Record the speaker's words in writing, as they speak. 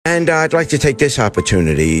And I'd like to take this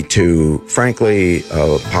opportunity to frankly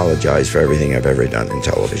apologize for everything I've ever done in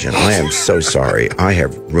television. I am so sorry. I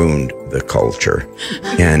have ruined the culture.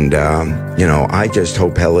 And, I just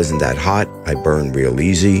hope hell isn't that hot. I burn real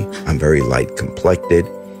easy. I'm very light complected.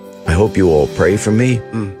 I hope you all pray for me,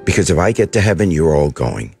 because if I get to heaven, you're all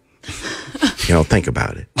going. Think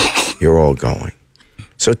about it. You're all going.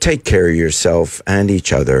 So take care of yourself and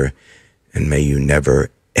each other, and may you never,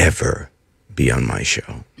 ever be on my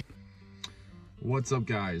show. What's up,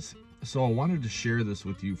 guys? So I wanted to share this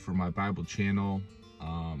with you for my Bible channel.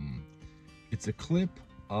 It's a clip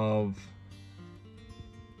of,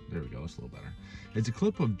 there we go, it's a little better. It's a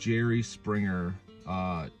clip of Jerry Springer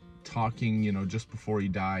talking, just before he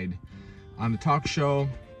died on a talk show,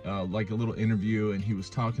 like a little interview, and he was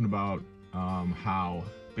talking about how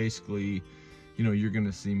basically, you're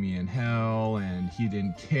gonna see me in hell, and he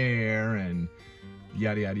didn't care, and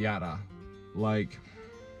yada yada yada. Like,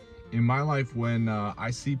 in my life, when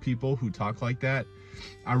I see people who talk like that,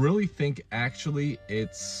 I really think actually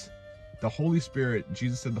it's the Holy Spirit.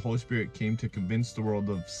 Jesus said the Holy Spirit came to convince the world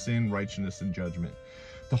of sin, righteousness, and judgment.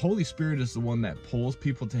 The Holy Spirit is the one that pulls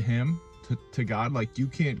people to him, to God. Like, you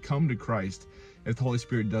can't come to Christ if the Holy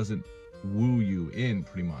Spirit doesn't woo you in,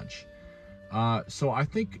 pretty much. So I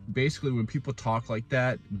think basically when people talk like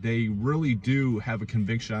that, they really do have a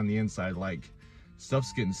conviction on the inside, like,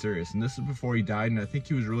 stuff's getting serious. And this is before he died, and I think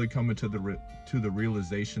he was really coming to the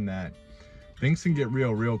realization that things can get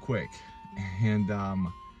real quick. And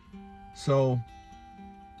so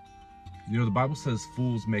the Bible says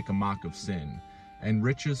fools make a mock of sin, and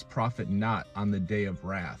riches profit not on the day of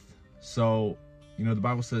wrath. So the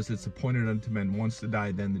Bible says it's appointed unto men once to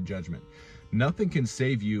die, then the judgment. Nothing can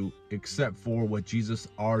save you except for what Jesus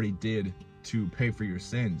already did to pay for your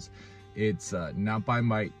sins. It's not by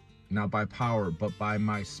might, not by power, but by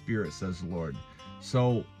my Spirit, says the Lord.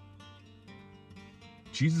 So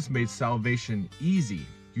Jesus made salvation easy.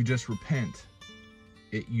 You just repent.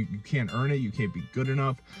 You can't earn it. You can't be good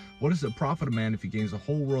enough. What does it profit a man if he gains the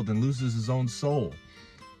whole world and loses his own soul?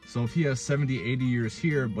 So if he has 70, 80 years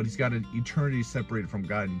here, but he's got an eternity separated from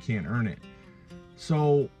God, and he can't earn it.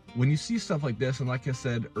 So when you see stuff like this, and like I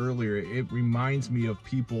said earlier, it reminds me of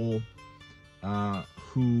people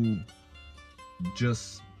who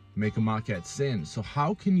just make a mock at sin. So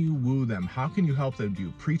how can you woo them? How can you help them? Do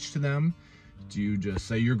you preach to them? Do you just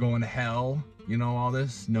say you're going to hell? All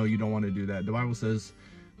this? No, you don't want to do that. The Bible says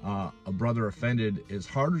a brother offended is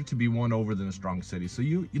harder to be won over than a strong city. So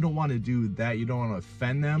you don't want to do that. You don't want to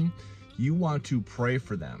offend them. You want to pray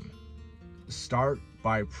for them. Start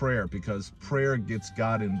by prayer, because prayer gets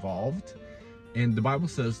God involved. And the Bible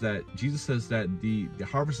says that, Jesus says that the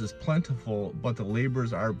harvest is plentiful, but the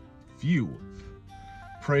laborers are few.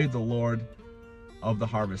 Pray the Lord of the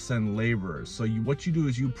harvest, send laborers. So what you do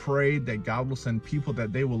is you pray that God will send people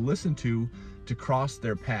that they will listen to cross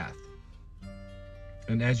their path.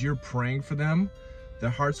 And as you're praying for them, their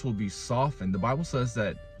hearts will be softened. The Bible says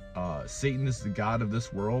that Satan is the god of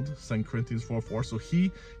this world, 2 Corinthians 4:4. So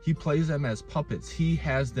he plays them as puppets. He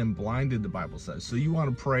has them blinded, the Bible says. So you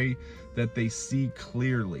want to pray that they see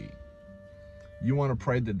clearly. You want to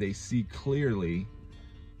pray that they see clearly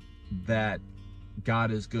that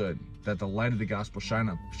God is good, that the light of the gospel shine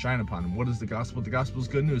upon them. What is the gospel? The gospel is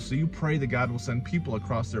good news. So you pray that God will send people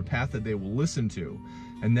across their path that they will listen to.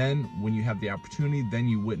 And then when you have the opportunity, then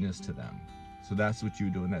you witness to them. So that's what you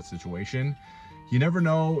do in that situation. You never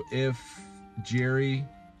know if Jerry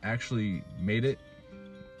actually made it.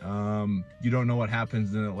 You don't know what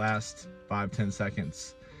happens in the last 5-10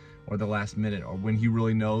 seconds or the last minute, or when he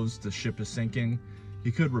really knows the ship is sinking.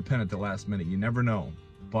 He could repent at the last minute. You never know.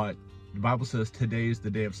 But the Bible says today is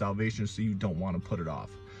the day of salvation, so you don't want to put it off.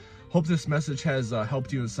 Hope this message has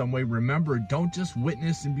helped you in some way. Remember, don't just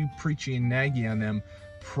witness and be preachy and naggy on them.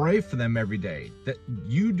 Pray for them every day. That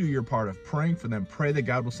you do your part of praying for them. Pray that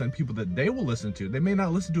God will send people that they will listen to. They may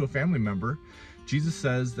not listen to a family member. Jesus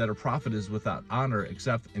says that a prophet is without honor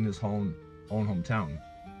except in his own hometown.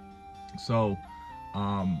 So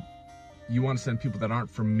you want to send people that aren't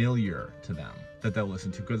familiar to them, that they'll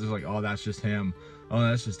listen to, because it's like, oh, that's just him. Oh,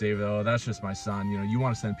 that's just David. Oh, that's just my son. You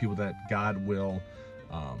want to send people that God will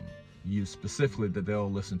use specifically, that they'll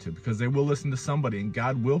listen to, because they will listen to somebody, and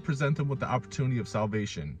God will present them with the opportunity of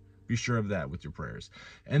salvation. Be sure of that with your prayers.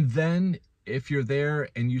 And then if you're there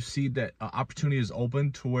and you see that opportunity is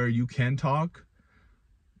open to where you can talk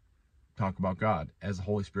about God as the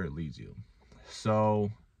Holy Spirit leads you. So,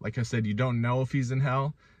 like I said, you don't know if he's in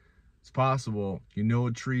hell. It's possible. You know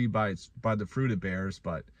a tree by the fruit it bears,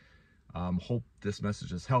 but hope this message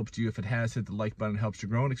has helped you. If it has, hit the like button. It helps to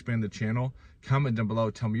grow and expand the channel. Comment down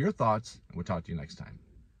below. Tell me your thoughts, and we'll talk to you next time.